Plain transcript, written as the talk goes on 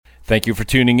Thank you for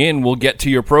tuning in. We'll get to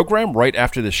your program right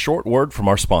after this short word from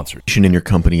our sponsors. In your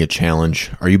company a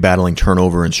challenge? Are you battling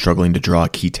turnover and struggling to draw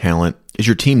key talent? Is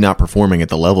your team not performing at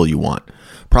the level you want?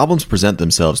 Problems present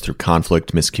themselves through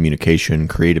conflict, miscommunication,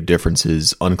 creative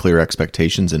differences, unclear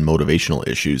expectations, and motivational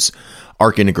issues.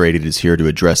 ARC Integrated is here to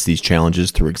address these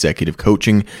challenges through executive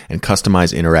coaching and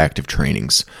customized interactive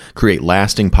trainings. Create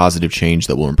lasting positive change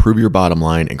that will improve your bottom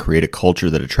line and create a culture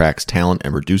that attracts talent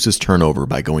and reduces turnover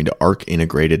by going to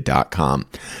arcintegrated.com.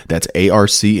 That's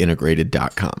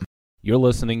arcintegrated.com. You're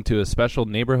listening to a special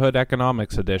Neighborhood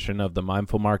Economics edition of the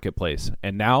Mindful Marketplace.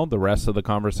 And now, the rest of the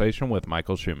conversation with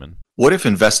Michael Schumann. What if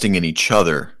investing in each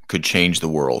other could change the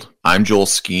world? I'm Joel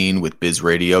Skeen with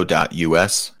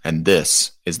bizradio.us, and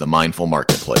this is the Mindful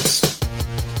Marketplace.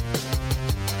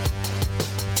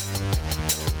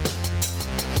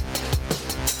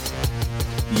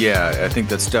 Yeah, I think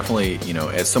that's definitely,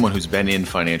 as someone who's been in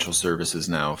financial services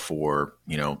now for,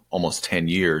 almost 10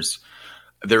 years,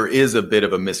 there is a bit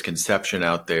of a misconception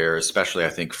out there, especially I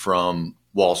think from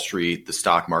Wall Street, the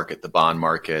stock market, the bond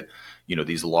market,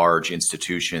 these large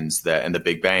institutions and the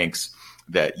big banks,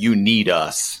 that you need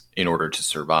us in order to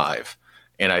survive.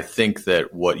 And I think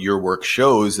that what your work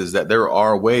shows is that there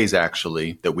are ways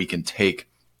actually that we can take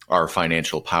our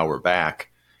financial power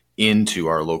back into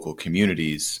our local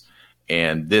communities.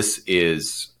 And this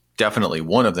is definitely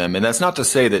one of them. And that's not to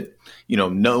say that,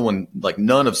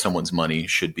 none of someone's money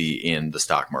should be in the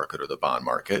stock market or the bond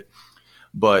market,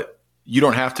 but you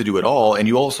don't have to do it all. And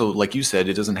you also, like you said,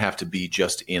 it doesn't have to be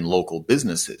just in local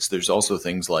businesses. There's also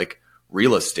things like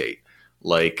real estate,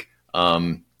 like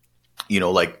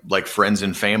friends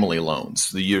and family loans.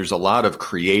 There's a lot of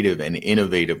creative and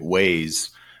innovative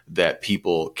ways that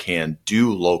people can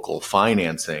do local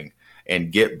financing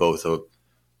and get both a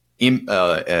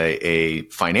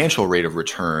financial rate of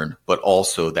return, but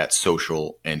also that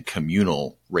social and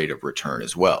communal rate of return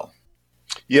as well.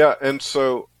 Yeah, and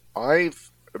so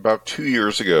about 2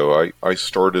 years ago, I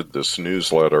started this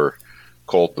newsletter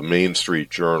called the Main Street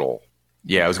Journal.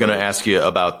 Yeah, I was going to ask you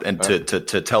about, and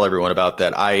to tell everyone about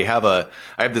that. I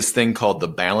have this thing called the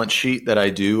balance sheet that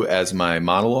I do as my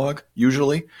monologue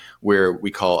usually, where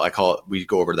we go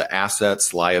over the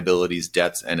assets, liabilities,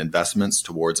 debts, and investments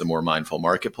towards a more mindful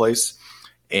marketplace.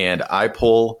 And I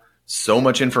pull so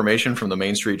much information from the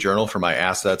Main Street Journal for my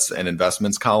assets and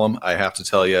investments column. I have to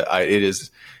tell you,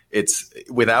 it's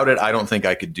without it, I don't think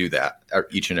I could do that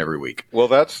each and every week. Well,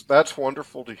 that's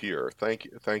wonderful to hear. Thank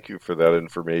you for that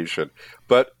information.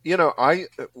 But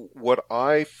what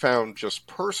I found just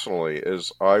personally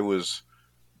is I was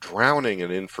drowning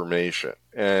in information,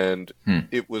 and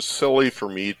it was silly for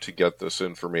me to get this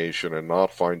information and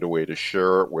not find a way to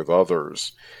share it with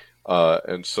others.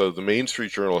 And so the Main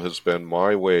Street Journal has been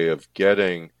my way of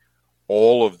getting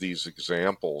all of these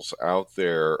examples out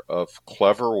there of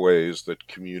clever ways that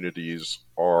communities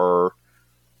are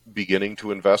beginning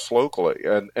to invest locally.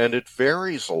 And it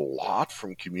varies a lot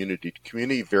from community to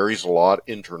community, varies a lot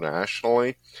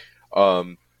internationally.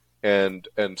 And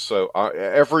so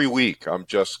every week I'm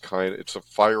just it's a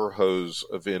fire hose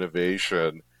of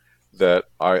innovation that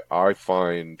I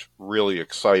find really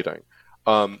exciting.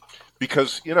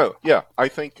 Because, I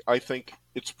think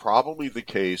it's probably the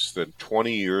case that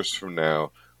 20 years from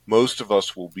now, most of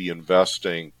us will be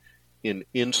investing in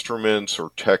instruments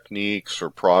or techniques or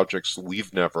projects that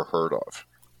we've never heard of.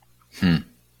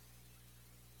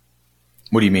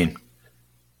 What do you mean?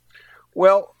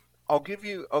 Well, I'll give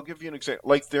you an example.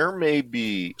 Like there may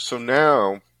be, so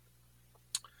now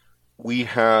we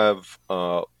have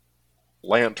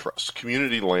land trusts.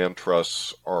 Community land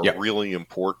trusts are really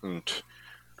important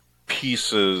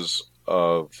pieces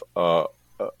of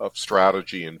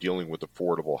strategy in dealing with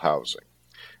affordable housing.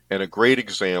 And a great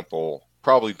example,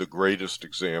 probably the greatest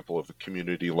example of a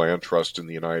community land trust in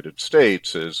the United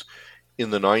States is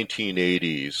in the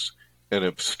 1980s, an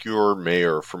obscure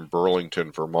mayor from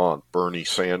Burlington, Vermont, Bernie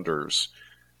Sanders,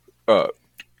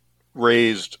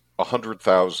 raised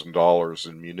 $100,000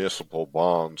 in municipal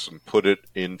bonds and put it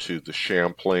into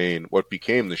what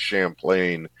became the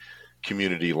Champlain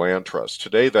Community Land Trust.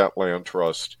 Today, that land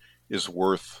trust is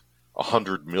worth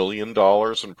 $100 million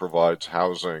and provides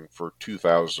housing for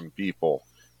 2,000 people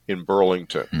in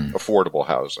Burlington, affordable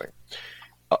housing.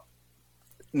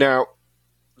 Now,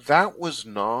 that was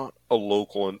not a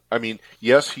local,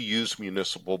 yes, he used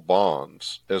municipal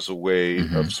bonds as a way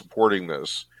of supporting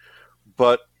this,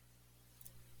 but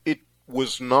it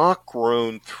was not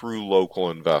grown through local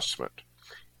investment.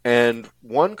 And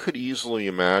one could easily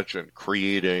imagine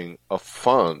creating a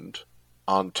fund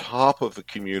on top of a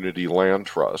community land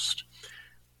trust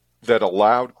that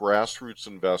allowed grassroots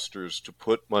investors to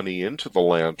put money into the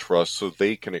land trust so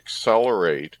they can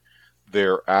accelerate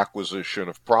their acquisition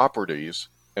of properties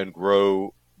and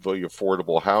grow the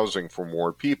affordable housing for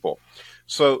more people.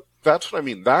 So that's what I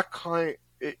mean.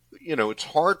 It's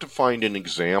hard to find an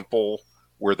example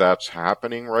where that's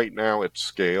happening right now at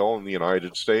scale in the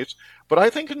United States. But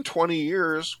I think in 20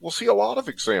 years, we'll see a lot of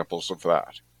examples of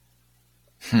that.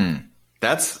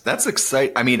 That's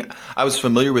exciting. I mean, I was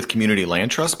familiar with community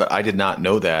land trust, but I did not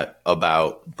know that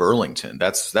about Burlington.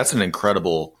 That's an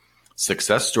incredible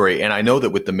success story. And I know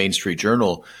that with the Main Street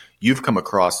Journal, you've come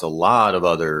across a lot of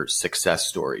other success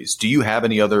stories. Do you have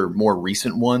any other more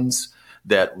recent ones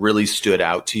that really stood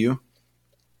out to you?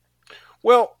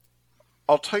 Well,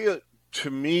 I'll tell you, to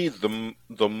me,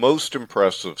 the most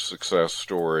impressive success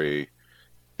story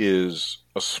is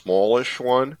a smallish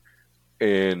one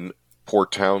in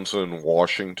Port Townsend,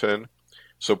 Washington.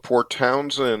 So Port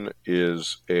Townsend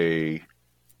is a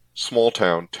small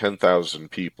town,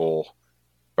 10,000 people,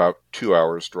 about 2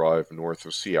 hours drive north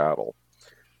of Seattle.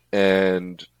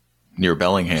 And near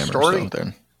Bellingham or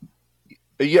something.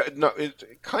 Yeah, no, it's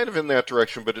kind of in that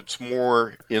direction, but it's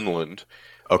more inland.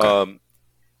 Okay.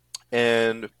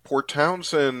 And Port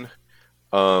Townsend,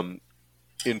 in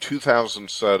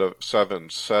 2007,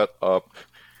 set up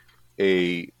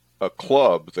a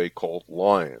club they called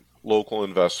Lion, Local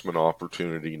Investment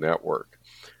Opportunity Network.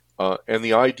 And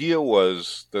the idea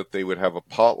was that they would have a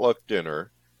potluck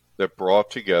dinner that brought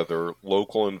together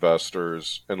local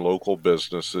investors and local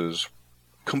businesses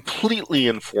completely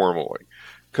informally.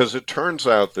 Because it turns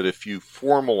out that if you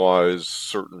formalize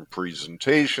certain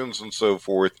presentations and so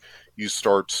forth, you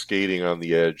start skating on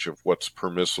the edge of what's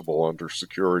permissible under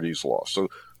securities law. So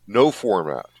no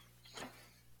format.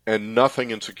 And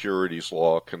nothing in securities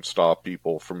law can stop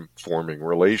people from forming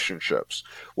relationships.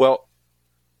 Well,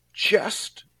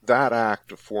 just that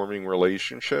act of forming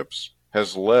relationships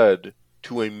has led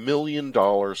to $1 million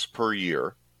per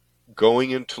year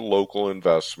going into local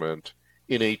investment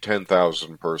in a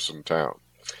 10,000 person town.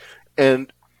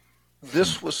 And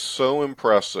this was so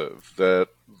impressive that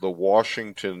the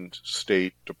Washington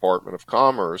State Department of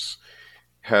Commerce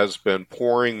has been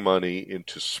pouring money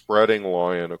into spreading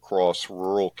Lion across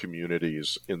rural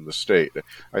communities in the state.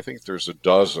 I think there's a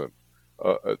dozen.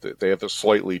 They have a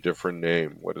slightly different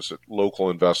name. What is it? Local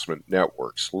Investment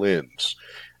Networks, LINs.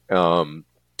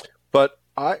 But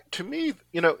to me,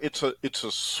 it's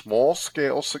a small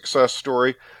scale success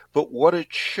story. But what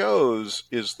it shows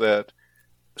is that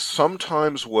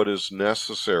sometimes what is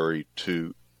necessary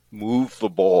to move the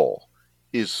ball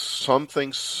is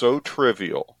something so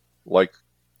trivial, like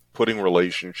putting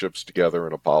relationships together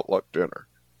in a potluck dinner.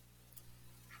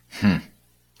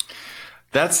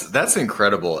 That's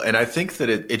incredible. And I think that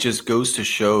it just goes to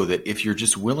show that if you're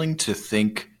just willing to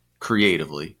think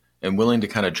creatively and willing to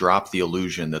kind of drop the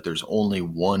illusion that there's only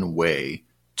one way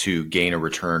to gain a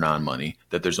return on money,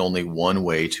 that there's only one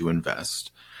way to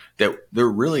invest, that there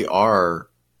really are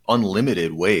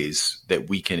unlimited ways that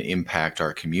we can impact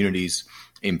our communities,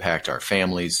 impact our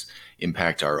families,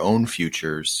 impact our own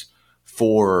futures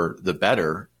for the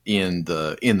better in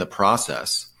the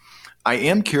process. I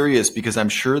am curious because I'm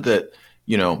sure that,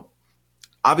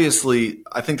 obviously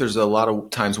I think there's a lot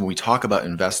of times when we talk about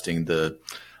investing, the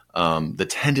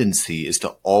tendency is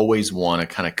to always want to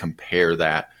kind of compare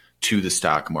that to the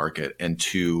stock market and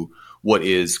to what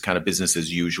is kind of business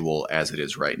as usual as it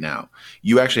is right now.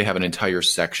 You actually have an entire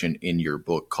section in your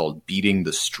book called Beating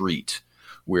the Street,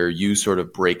 where you sort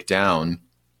of break down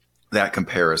that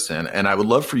comparison. And I would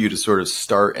love for you to sort of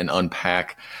start and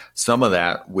unpack some of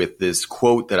that with this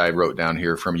quote that I wrote down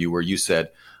here from you, where you said,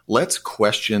 "Let's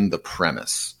question the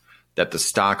premise that the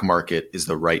stock market is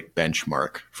the right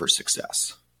benchmark for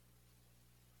success."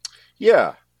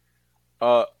 Yeah.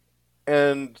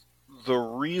 And the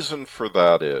reason for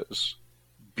that is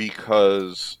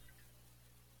because,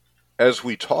 as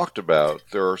we talked about,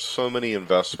 there are so many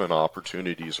investment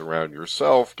opportunities around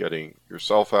yourself, getting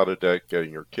yourself out of debt,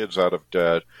 getting your kids out of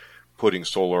debt, putting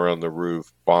solar on the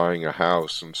roof, buying a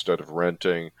house instead of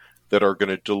renting, that are going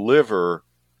to deliver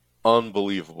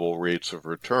unbelievable rates of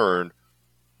return,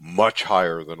 much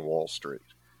higher than Wall Street.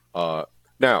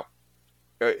 Now,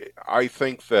 I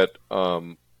think that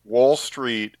Wall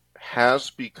Street has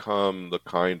become the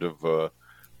kind of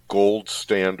gold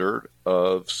standard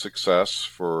of success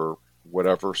for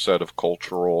whatever set of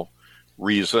cultural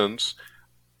reasons.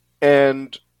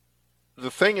 And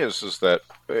the thing is that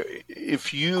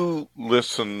if you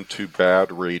listen to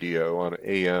bad radio on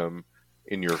AM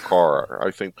in your car, I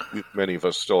think many of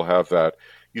us still have that.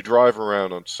 You drive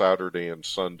around on Saturday and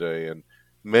Sunday, and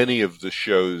many of the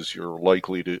shows you're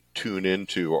likely to tune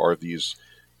into are these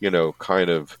kind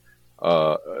of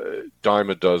dime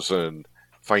a dozen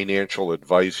financial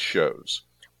advice shows.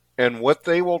 And what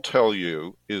they will tell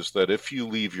you is that if you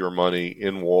leave your money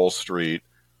in Wall Street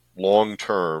long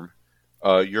term,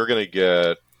 you're going to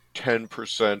get 10%,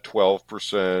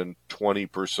 12%,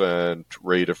 20%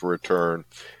 rate of return.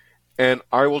 And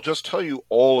I will just tell you,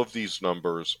 all of these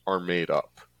numbers are made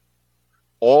up.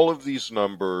 All of these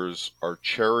numbers are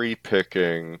cherry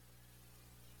picking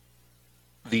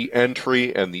the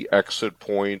entry and the exit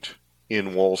point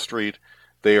in Wall Street.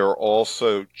 They are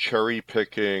also cherry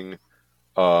picking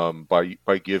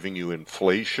by giving you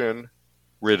inflation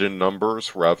ridden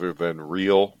numbers rather than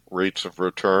real rates of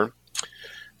return.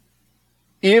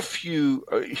 If you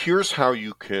here's how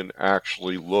you can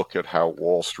actually look at how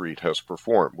Wall Street has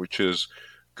performed, which is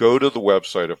go to the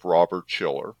website of Robert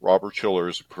Shiller. Robert Shiller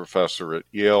is a professor at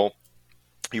Yale.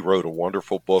 He wrote a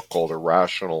wonderful book called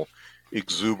Irrational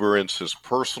Exuberance. His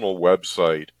personal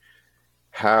website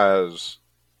has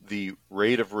the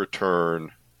rate of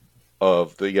return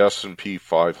of the S&P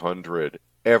 500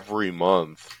 every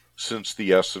month since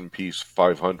the S&P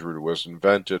 500 was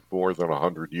invented more than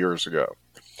 100 years ago.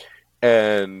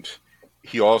 And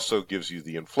he also gives you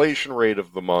the inflation rate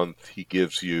of the month. He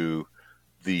gives you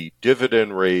the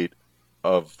dividend rate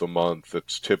of the month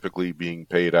that's typically being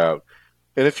paid out.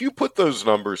 And if you put those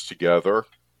numbers together,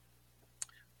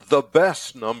 the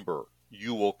best number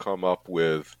you will come up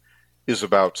with is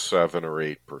about 7 or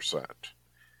 8%.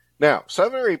 Now,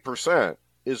 7 or 8%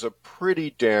 is a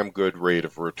pretty damn good rate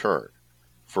of return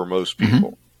for most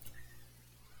people. Mm-hmm.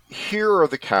 Here are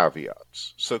the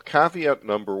caveats. So caveat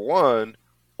number one,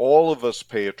 all of us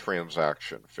pay a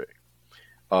transaction fee.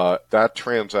 That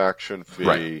transaction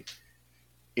fee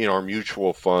in our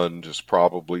mutual fund is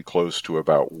probably close to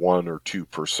about 1 or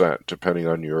 2%, depending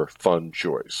on your fund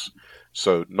choice.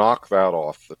 So knock that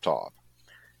off the top.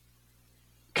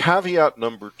 Caveat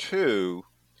number two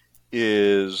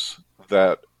is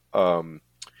that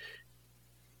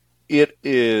it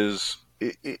is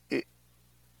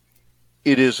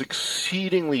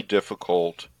exceedingly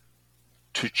difficult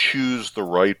to choose the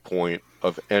right point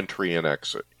of entry and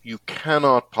exit. You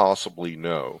cannot possibly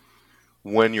know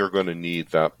when you're going to need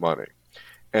that money.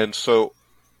 And so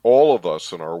all of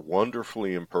us in our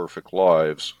wonderfully imperfect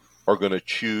lives are going to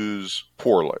choose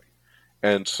poorly.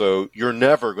 And so you're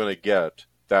never going to get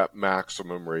that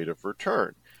maximum rate of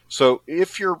return. So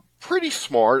if you're pretty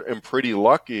smart and pretty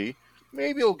lucky,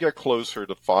 maybe you'll get closer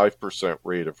to 5%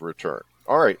 rate of return.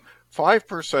 All right,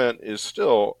 5% is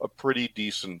still a pretty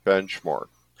decent benchmark.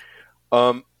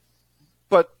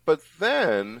 But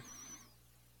then,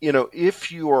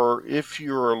 if you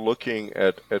are looking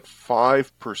at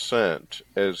 5%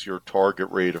 as your target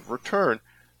rate of return,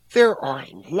 there are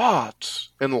lots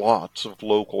and lots of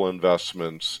local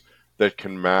investments that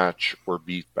can match or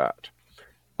beat that.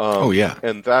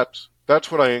 And that's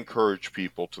what I encourage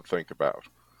people to think about.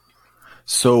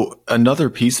 So another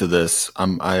piece of this,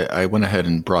 I went ahead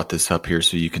and brought this up here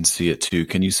so you can see it too.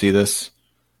 Can you see this?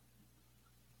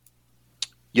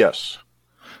 Yes.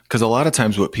 Because a lot of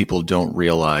times what people don't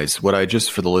realize, for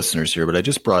the listeners here, what I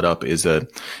just brought up is the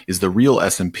real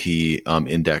S&P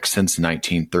index since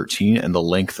 1913 and the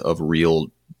length of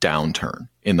real downturn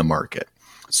in the market.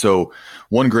 So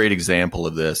one great example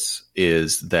of this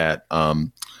is that,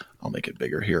 I'll make it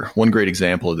bigger here. One great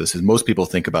example of this is most people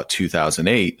think about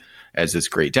 2008 as this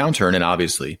great downturn, and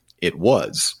obviously it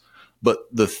was. But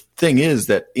the thing is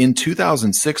that in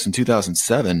 2006 and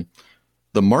 2007,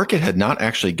 the market had not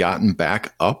actually gotten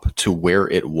back up to where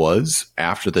it was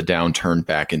after the downturn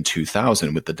back in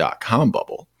 2000 with the dot-com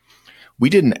bubble.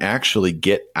 We didn't actually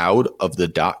get out of the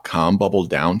dot-com bubble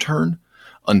downturn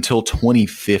until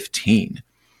 2015.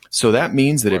 So that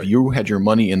means that if you had your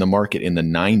money in the market in the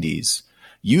 90s,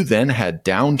 you then had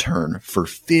downturn for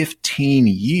 15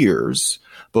 years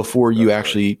before you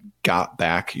actually got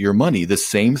back your money. The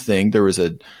same thing,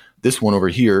 this one over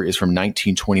here is from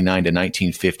 1929 to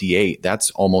 1958.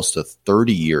 That's almost a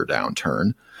 30-year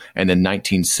downturn. And then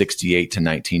 1968 to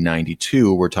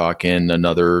 1992, we're talking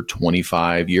another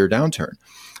 25-year downturn.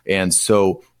 And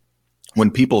so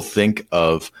when people think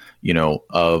of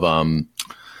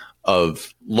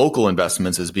local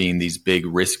investments as being these big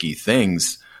risky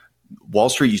things, Wall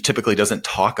Street typically doesn't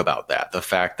talk about that. The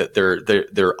fact that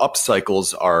their up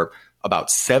cycles are about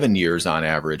 7 years on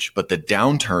average, but the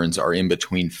downturns are in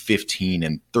between 15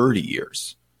 and 30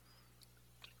 years.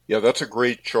 Yeah, that's a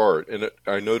great chart. And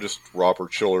I noticed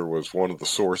Robert Shiller was one of the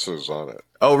sources on it.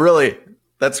 Oh, really?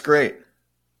 That's great.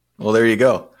 Well, there you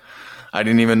go. I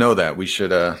didn't even know that. We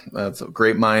should,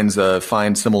 great minds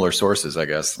find similar sources, I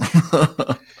guess.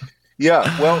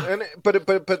 Yeah, well,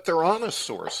 but they're honest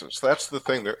sources. That's the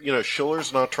thing.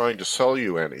 Schiller's not trying to sell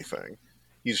you anything.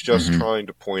 He's just trying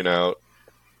to point out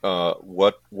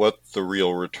what the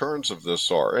real returns of this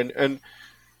are. And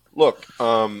look,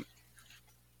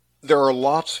 there are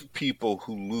lots of people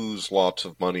who lose lots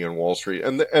of money on Wall Street,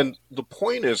 and the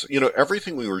point is,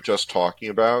 everything we were just talking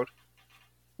about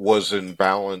was in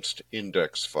balanced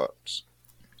index funds.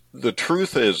 The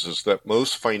truth is that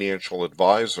most financial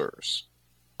advisors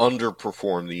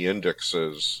underperform the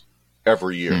indexes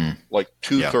every year, like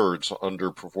 2/3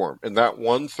 underperform. And that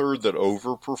 1/3 that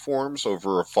overperforms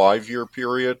over a 5-year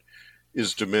period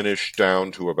is diminished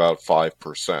down to about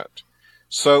 5%.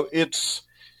 So it's,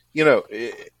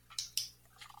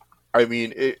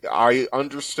 I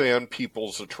understand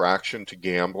people's attraction to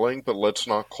gambling, but let's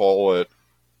not call it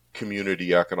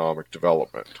community economic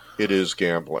development. It is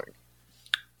gambling.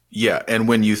 Yeah, and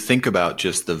when you think about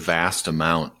just the vast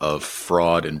amount of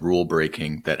fraud and rule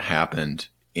breaking that happened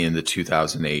in the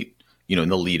 2008, in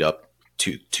the lead up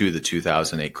to the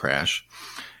 2008 crash,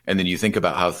 and then you think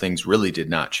about how things really did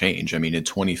not change. I mean, in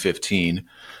 2015,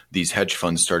 these hedge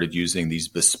funds started using these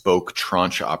bespoke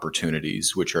tranche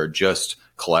opportunities, which are just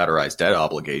collateralized debt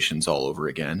obligations all over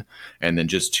again. And then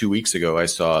just 2 weeks ago, I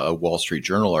saw a Wall Street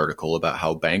Journal article about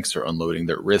how banks are unloading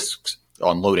their risk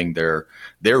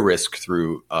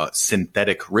through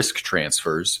synthetic risk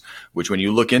transfers, which when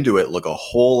you look into it, look a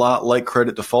whole lot like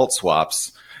credit default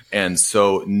swaps. And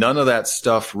so none of that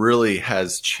stuff really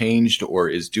has changed or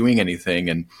is doing anything.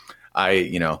 And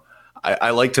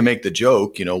I like to make the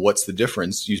joke, what's the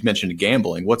difference? You mentioned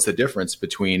gambling. What's the difference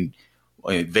between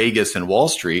Vegas and Wall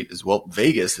Street?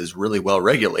 Vegas is really well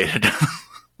regulated.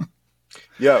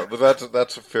 Yeah, but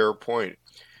that's a fair point.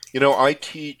 I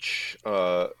teach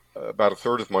about a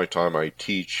third of my time. I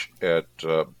teach at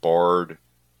Bard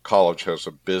College has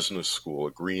a business school,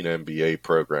 a green MBA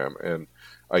program, and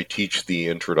I teach the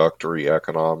introductory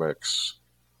economics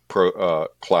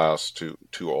class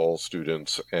to all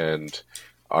students, and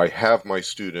I have my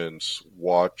students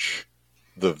watch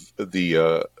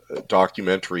the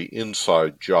documentary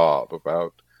Inside Job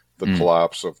about the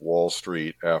collapse of Wall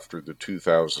Street after the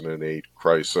 2008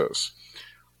 crisis.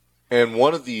 And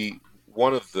one of the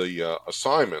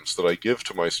assignments that I give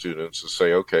to my students is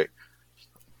say, okay,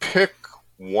 pick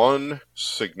one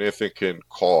significant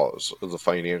cause of the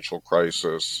financial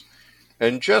crisis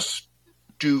and just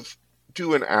do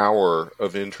an hour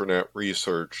of internet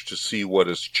research to see what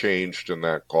has changed in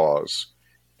that cause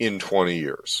in 20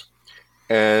 years.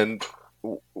 And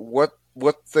what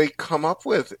they come up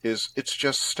with it's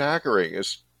just staggering.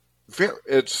 It's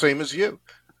same as you.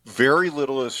 Very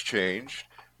little has changed.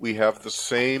 We have the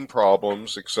same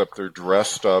problems, except they're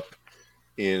dressed up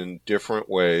in different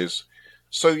ways.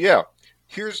 So yeah,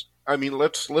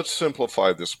 let's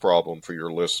simplify this problem for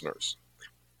your listeners.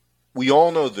 We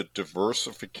all know that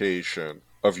diversification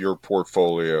of your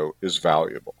portfolio is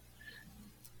valuable.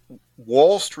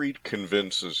 Wall Street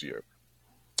convinces you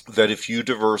that if you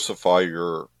diversify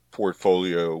your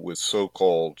portfolio with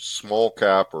so-called small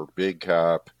cap or big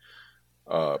cap,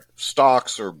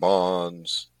 stocks or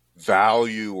bonds,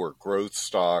 value or growth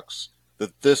stocks,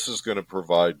 that this is going to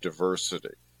provide diversity.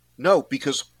 No,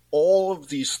 because all of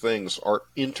these things are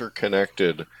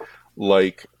interconnected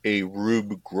like a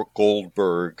Rube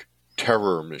Goldberg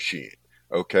terror machine,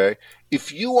 okay?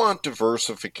 If you want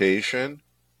diversification,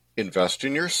 invest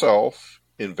in yourself,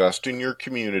 invest in your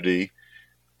community,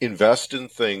 invest in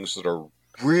things that are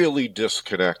really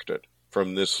disconnected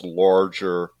from this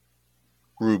larger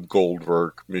Rube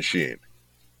Goldberg machine.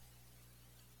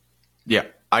 Yeah,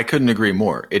 I couldn't agree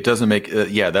more. It doesn't make,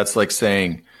 that's like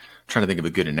saying, I'm trying to think of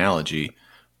a good analogy,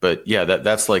 but yeah,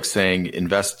 that's like saying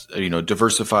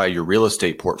diversify your real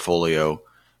estate portfolio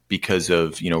because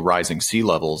of, rising sea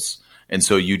levels. And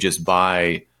so you just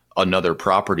buy another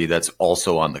property that's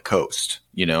also on the coast.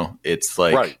 It's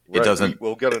like, right. It doesn't,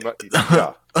 we'll get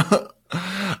yeah.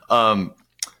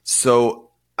 So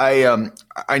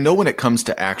I know when it comes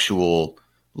to actual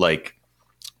like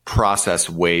process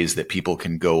ways that people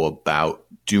can go about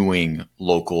doing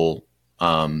local,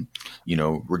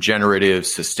 regenerative,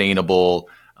 sustainable,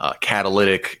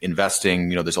 catalytic investing.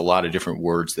 There's a lot of different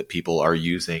words that people are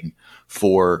using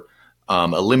for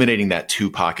eliminating that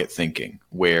two-pocket thinking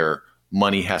where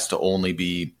money has to only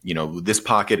be, this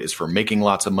pocket is for making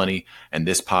lots of money and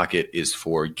this pocket is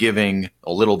for giving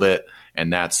a little bit.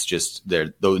 And that's just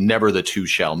there, though never the two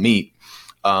shall meet.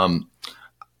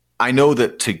 I know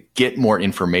that to get more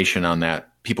information on that,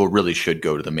 people really should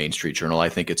go to the Main Street Journal. I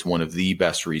think it's one of the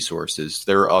best resources.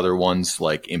 There are other ones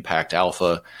like Impact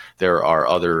Alpha. There are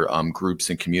other groups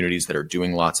and communities that are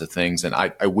doing lots of things. And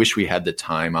I wish we had the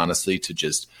time, honestly, to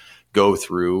just go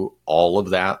through all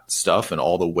of that stuff and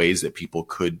all the ways that people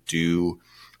could do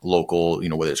local,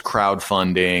 whether it's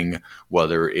crowdfunding,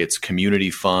 whether it's community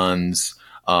funds,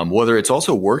 whether it's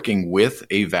also working with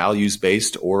a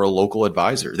values-based or a local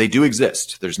advisor. They do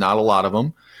exist. There's not a lot of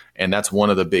them. And that's one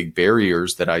of the big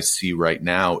barriers that I see right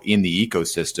now in the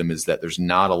ecosystem, is that there's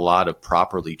not a lot of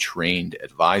properly trained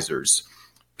advisors.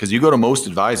 Because you go to most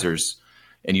advisors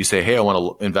and you say, hey, I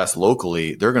want to invest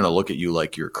locally, they're going to look at you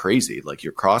like you're crazy, like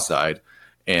you're cross-eyed,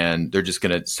 and they're just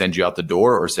going to send you out the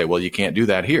door or say, well, you can't do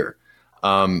that here.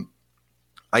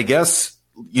 I guess,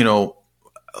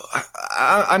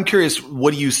 I'm curious,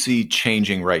 what do you see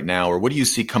changing right now, or what do you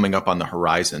see coming up on the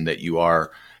horizon that you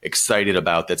are excited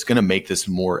about that's going to make this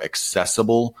more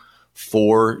accessible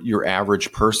for your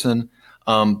average person?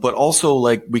 But also,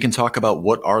 like, we can talk about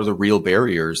what are the real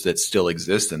barriers that still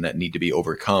exist and that need to be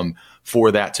overcome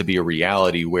for that to be a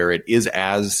reality, where it is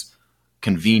as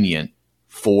convenient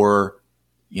for,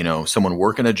 someone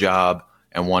working a job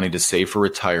and wanting to save for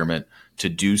retirement to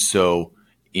do so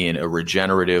in a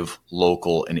regenerative,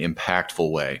 local, and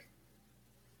impactful way.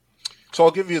 So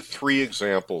I'll give you 3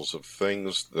 examples of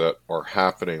things that are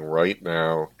happening right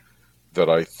now that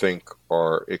I think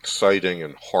are exciting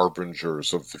and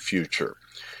harbingers of the future.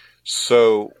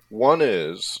 So one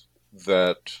is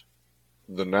that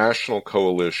the National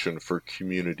Coalition for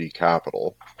Community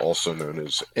Capital, also known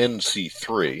as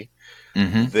NC3,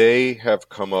 they have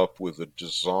come up with a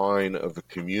design of a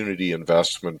community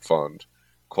investment fund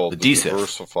called the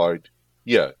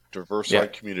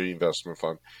Diversified Community Investment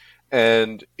Fund.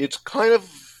 And it's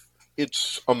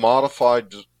a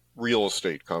modified real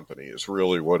estate company is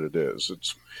really what it is.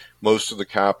 It's most of the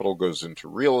capital goes into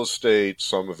real estate.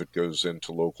 Some of it goes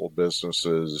into local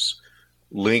businesses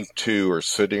linked to or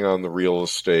sitting on the real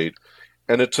estate.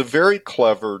 And it's a very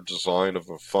clever design of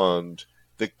a fund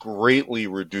that greatly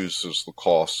reduces the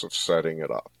costs of setting it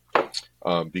up,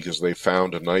 because they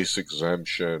found a nice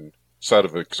set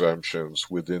of exemptions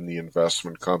within the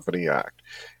Investment Company Act.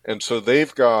 And so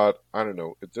they've got, I don't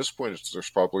know, at this point, there's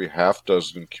probably half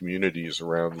dozen communities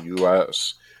around the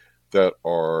U.S. that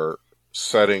are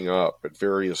setting up at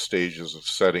various stages of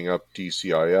setting up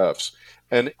DCIFs.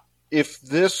 And if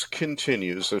this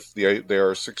continues, if they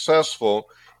are successful,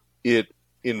 it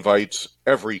invites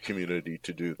every community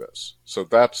to do this. So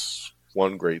that's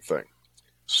one great thing.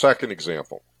 Second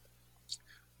example,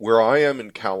 where I am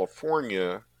in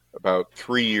California, about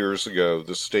 3 years ago,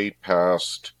 the state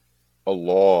passed a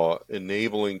law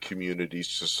enabling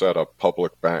communities to set up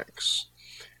public banks.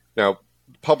 Now,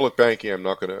 public banking,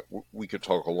 we could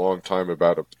talk a long time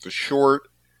about it, but the short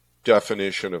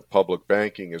definition of public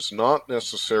banking is not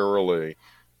necessarily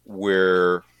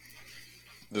where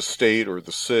the state or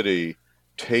the city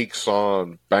takes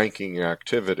on banking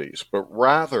activities, but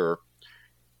rather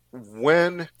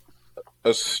when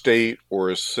a state or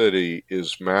a city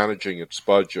is managing its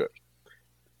budget,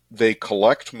 they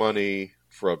collect money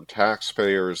from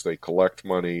taxpayers, they collect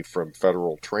money from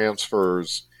federal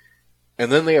transfers,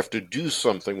 and then they have to do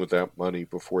something with that money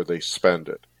before they spend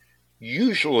it.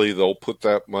 Usually they'll put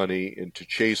that money into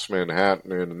Chase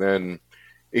Manhattan and then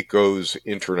it goes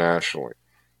internationally.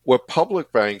 What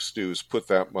public banks do is put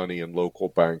that money in local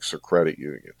banks or credit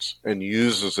unions and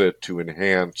uses it to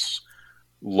enhance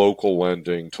local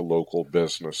lending to local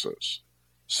businesses.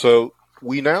 So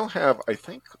we now have, I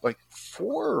think, like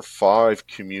 4 or 5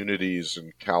 communities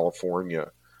in California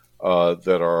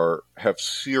that have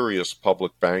serious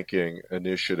public banking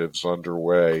initiatives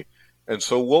underway. And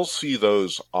so we'll see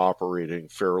those operating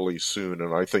fairly soon,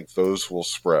 and I think those will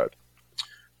spread.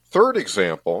 Third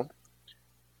example,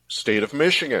 state of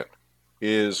Michigan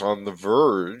is on the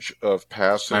verge of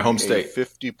passing a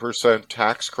 50%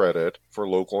 tax credit for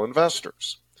local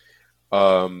investors.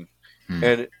 And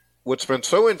what's been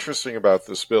so interesting about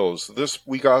this bill is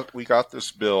we got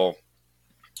this bill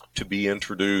to be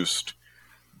introduced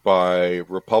by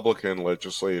Republican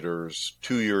legislators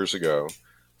 2 years ago.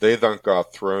 They then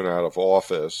got thrown out of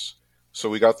office. So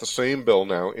we got the same bill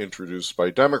now introduced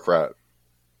by Democrat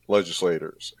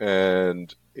legislators.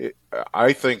 And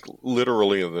I think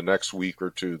literally in the next week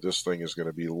or two, this thing is going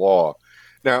to be law.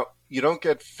 Now, you don't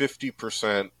get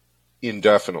 50%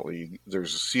 indefinitely.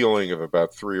 There's a ceiling of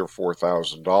about $3,000 or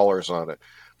 $4,000 on it.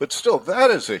 But still,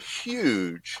 that is a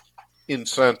huge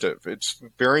incentive. It's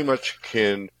very much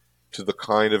akin to the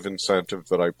kind of incentive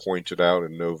that I pointed out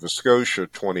in Nova Scotia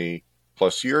 20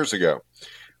 plus years ago.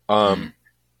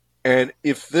 And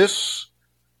if this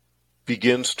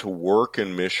begins to work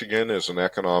in Michigan as an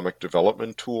economic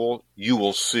development tool, you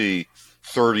will see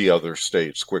 30 other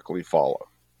states quickly follow.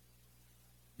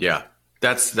 Yeah,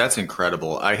 that's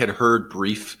incredible. I had heard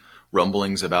brief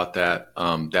rumblings about that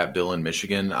bill in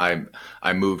Michigan.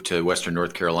 I moved to Western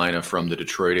North Carolina from the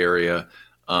Detroit area,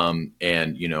 and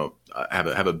I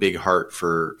have a big heart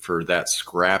for that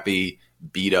scrappy,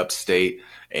 beat up state,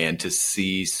 and to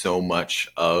see so much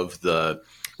of the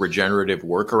regenerative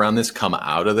work around this come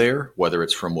out of there, whether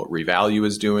it's from what Revalue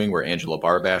is doing, where Angela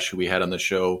Barbash, who we had on the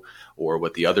show, or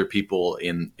what the other people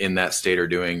in that state are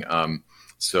doing.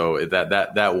 So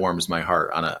that warms my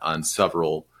heart on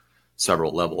several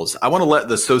levels. I want to let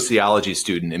the sociology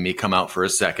student in me come out for a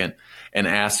second and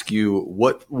ask you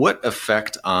what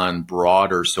effect on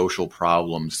broader social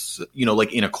problems,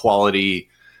 like inequality,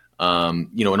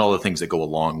 and all the things that go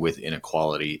along with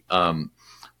inequality.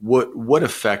 What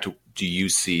effect do you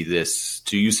see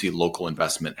local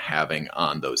investment having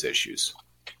on those issues?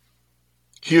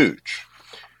 Huge.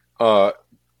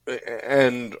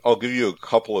 And I'll give you a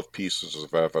couple of pieces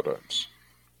of evidence.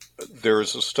 There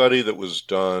is a study that was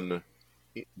done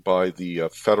by the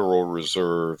Federal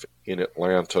Reserve in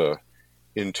Atlanta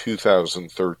in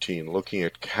 2013, looking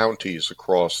at counties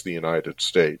across the United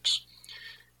States.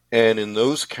 And in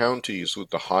those counties with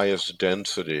the highest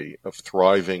density of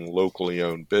thriving locally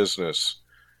owned business,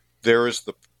 there was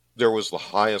the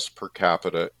highest per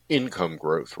capita income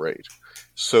growth rate.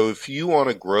 So if you want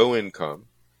to grow income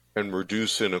and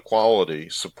reduce inequality,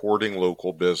 supporting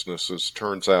local businesses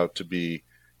turns out to be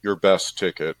your best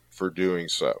ticket for doing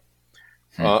so.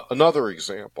 Another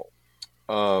example,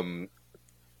 the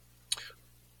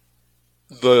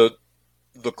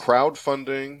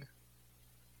crowdfunding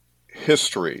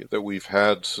history that we've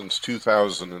had since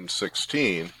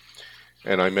 2016,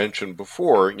 and I mentioned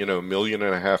before, 1.5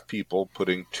 million people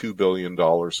putting $2 billion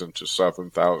into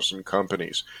 7,000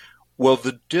 companies. Well,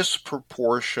 the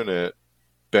disproportionate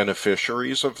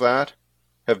beneficiaries of that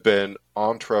have been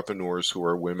entrepreneurs who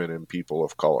are women and people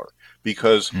of color,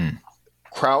 because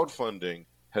crowdfunding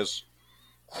has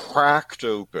cracked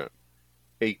open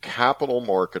a capital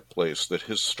marketplace that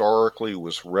historically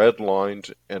was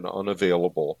redlined and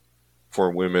unavailable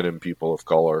for women and people of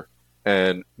color,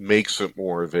 and makes it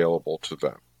more available to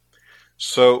them.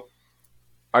 So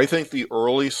I think the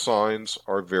early signs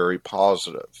are very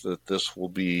positive that this will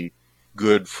be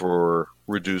good for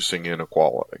reducing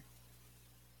inequality.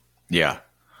 Yeah.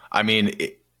 I mean,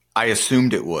 I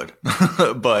assumed it would,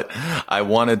 but I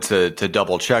wanted to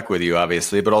double check with you,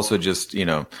 obviously, but also just,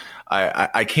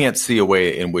 I can't see a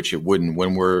way in which it wouldn't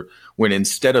when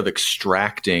instead of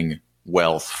extracting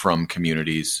wealth from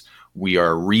communities, we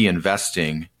are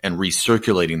reinvesting and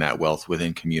recirculating that wealth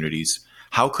within communities.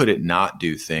 How could it not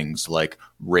do things like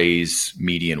raise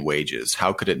median wages?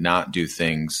 How could it not do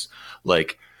things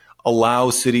like allow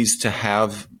cities to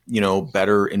have,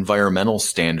 better environmental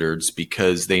standards,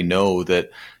 because they know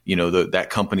that, that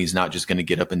company's not just going to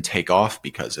get up and take off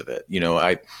because of it.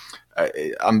 I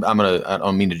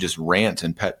don't mean to just rant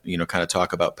and kind of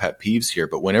talk about pet peeves here,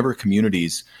 but whenever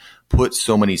communities put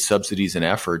so many subsidies and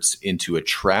efforts into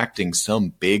attracting some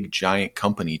big giant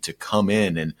company to come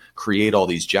in and create all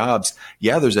these jobs,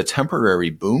 yeah, there's a temporary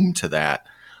boom to that.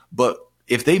 But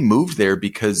if they moved there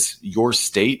because your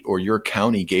state or your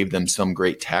county gave them some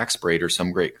great tax break or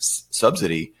some great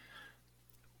subsidy,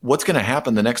 what's going to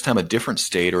happen the next time a different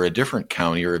state or a different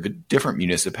county or a different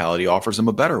municipality offers them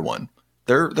a better one?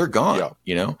 They're gone,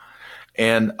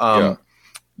 And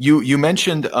you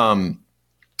mentioned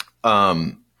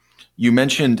you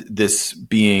mentioned this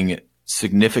being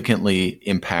significantly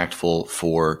impactful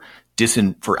for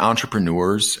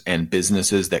entrepreneurs and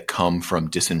businesses that come from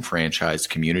disenfranchised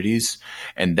communities.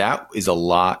 And that is a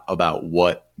lot about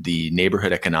what the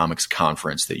Neighborhood Economics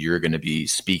Conference that you're going to be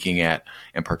speaking at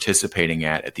and participating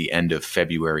at the end of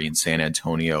February in San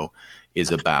Antonio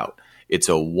is about. It's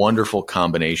a wonderful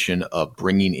combination of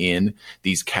bringing in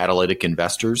these catalytic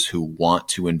investors who want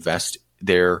to invest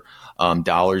their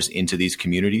dollars into these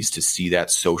communities to see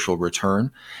that social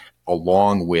return,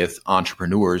 along with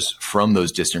entrepreneurs from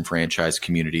those disenfranchised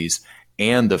communities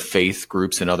and the faith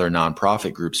groups and other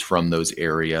nonprofit groups from those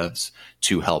areas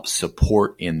to help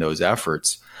support in those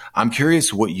efforts. I'm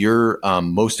curious what you're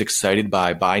most excited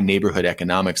by neighborhood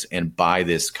economics and by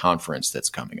this conference that's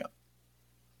coming up.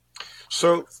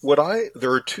 So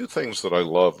there are two things that I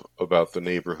love about the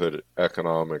neighborhood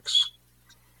economics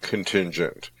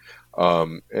contingent.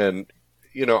 I've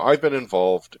been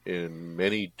involved in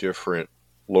many different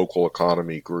local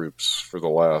economy groups for the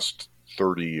last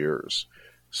 30 years.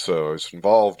 So I was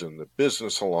involved in the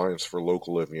Business Alliance for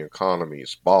Local Living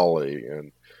Economies, BALI,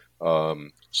 and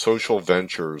Social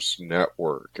Ventures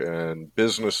Network, and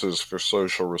Businesses for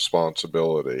Social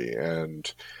Responsibility.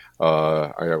 And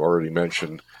I have already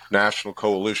mentioned National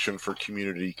Coalition for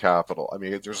Community Capital. I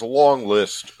mean, there's a long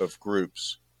list of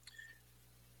groups.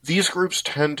 these groups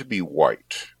tend to be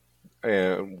white,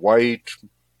 and white,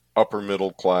 upper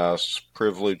middle class,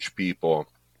 privileged people.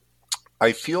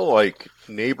 I feel like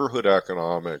neighborhood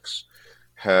economics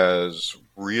has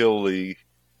really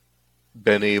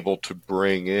been able to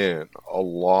bring in a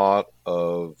lot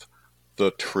of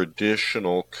the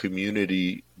traditional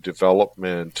community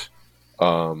development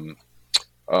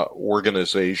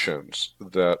organizations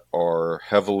that are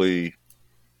heavily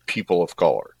people of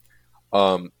color.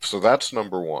 So that's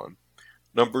number one.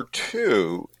 Number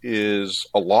two is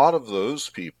a lot of those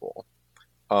people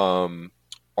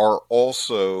are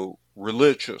also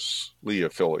religiously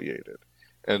affiliated.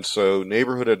 And so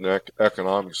neighborhood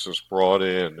economics has brought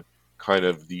in kind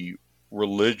of the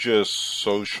religious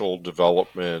social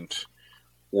development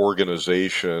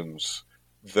organizations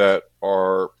that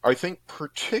are, I think,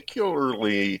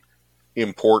 particularly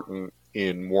important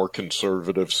in more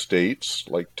conservative states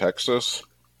like Texas.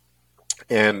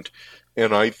 And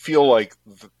I feel like,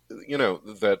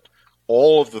 that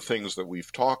all of the things that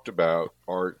we've talked about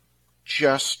are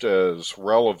just as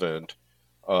relevant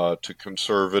to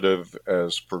conservative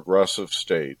as progressive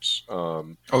states.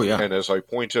 Oh, yeah. And as I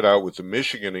pointed out with the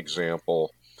Michigan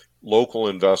example, local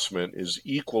investment is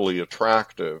equally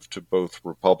attractive to both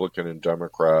Republican and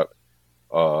Democrat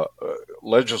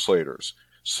legislators.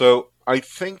 So I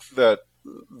think that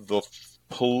the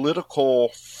political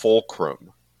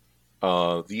fulcrum,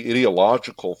 the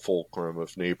ideological fulcrum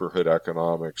of neighborhood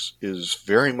economics is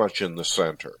very much in the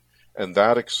center. And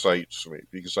that excites me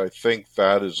because I think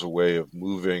that is a way of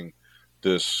moving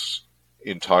this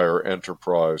entire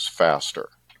enterprise faster.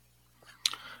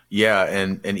 Yeah,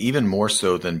 and even more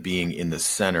so than being in the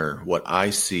center, what I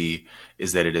see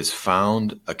is that it has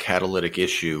found a catalytic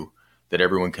issue that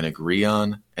everyone can agree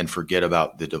on and forget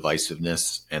about the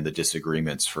divisiveness and the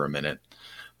disagreements for a minute.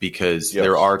 Because Yes.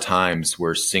 there are times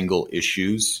where single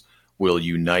issues will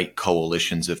unite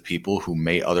coalitions of people who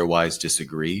may otherwise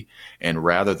disagree. And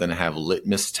rather than have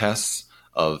litmus tests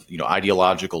of,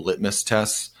 ideological litmus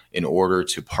tests in order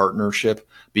to partnership,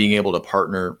 being able to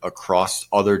partner across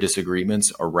other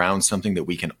disagreements around something that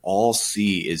we can all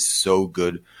see is so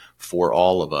good for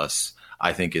all of us,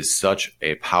 I think is such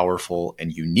a powerful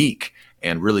and unique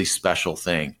and really special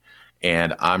thing.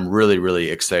 And I'm really, really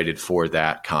excited for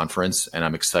that conference. And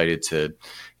I'm excited to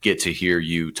get to hear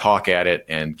you talk at it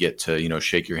and get to,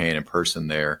 shake your hand in person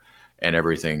there and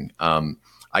everything.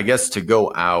 I guess to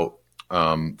go out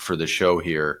for the show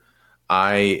here,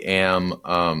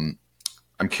 I'm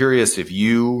curious if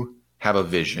you have a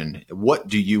vision. What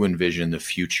do you envision the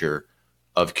future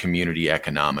of community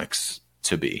economics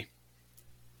to be?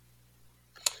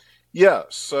 Yeah,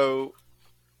 so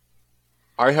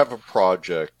I have a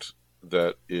project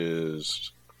that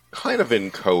is kind of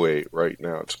in co-8 right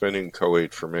now. It's been in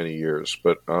co-8 for many years,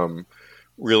 but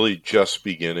really just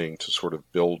beginning to sort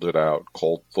of build it out,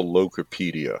 called the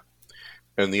Locopedia.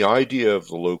 And the idea of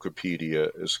the Locopedia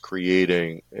is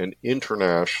creating an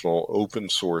international open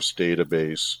source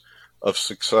database of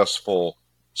successful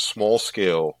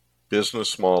small-scale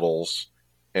business models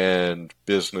and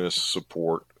business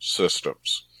support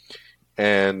systems.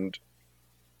 And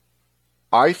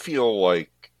I feel like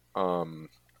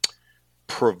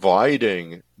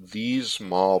providing these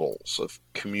models of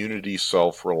community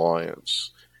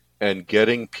self-reliance and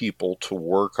getting people to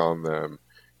work on them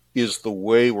is the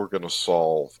way we're going to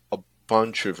solve a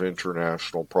bunch of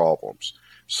international problems.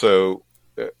 So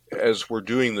as we're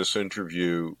doing this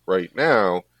interview right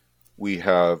now, we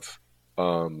have,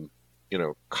 COPEX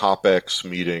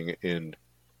meeting in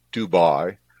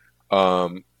Dubai.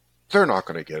 They're not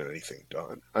going to get anything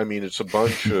done. I mean, it's a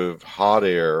bunch of hot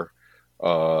air,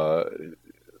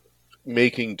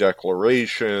 making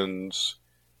declarations.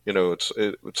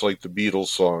 It's like the Beatles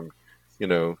song,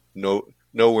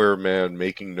 Nowhere Man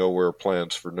making nowhere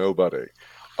plans for nobody.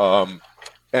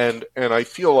 And I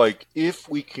feel like if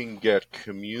we can get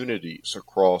communities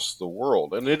across the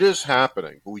world, and it is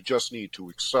happening, but we just need to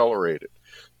accelerate it,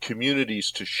 communities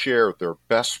to share their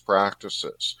best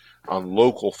practices on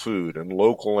local food and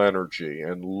local energy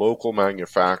and local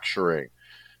manufacturing,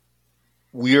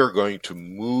 we are going to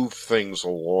move things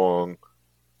along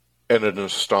at an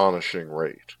astonishing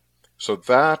rate. So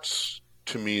that's,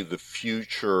 to me, the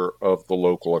future of the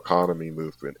local economy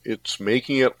movement. It's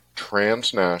making it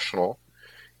transnational.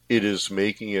 It is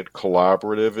making it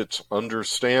collaborative. It's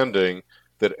understanding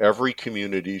that every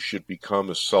community should become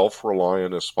as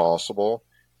self-reliant as possible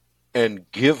and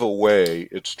give away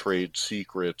its trade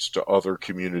secrets to other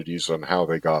communities on how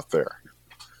they got there.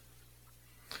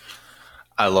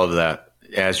 I love that.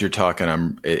 As you're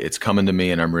talking, it's coming to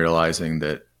me, and I'm realizing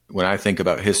that when I think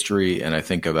about history and I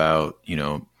think about,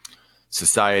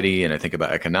 society, and I think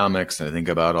about economics, and I think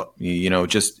about,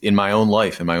 just in my own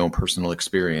life, in my own personal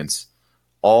experience,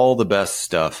 all the best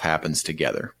stuff happens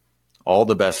together. All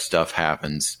the best stuff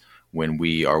happens when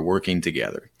we are working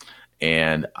together.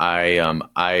 And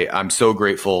I'm so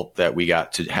grateful that we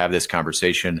got to have this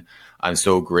conversation. I'm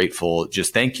so grateful.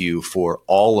 Just thank you for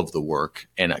all of the work.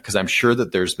 And because I'm sure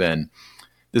that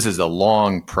this is a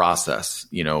long process.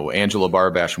 Angela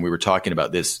Barbash, when we were talking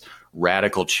about this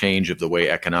radical change of the way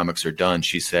economics are done,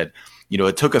 she said,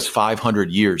 it took us 500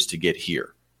 years to get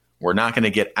here. We're not going to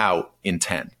get out in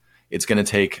 10. It's going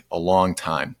to take a long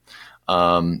time.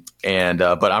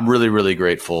 But I'm really, really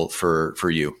grateful for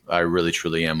you. I really,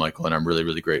 truly am, Michael. And I'm really,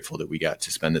 really grateful that we got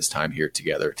to spend this time here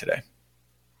together today.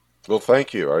 Well,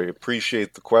 thank you. I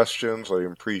appreciate the questions. I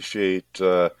appreciate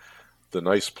the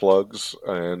nice plugs.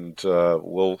 And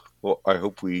I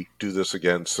hope we do this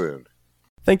again soon.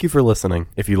 Thank you for listening.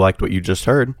 If you liked what you just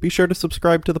heard, be sure to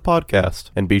subscribe to the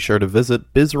podcast, and be sure to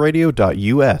visit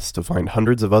bizradio.us to find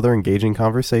hundreds of other engaging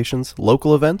conversations,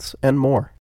 local events, and more.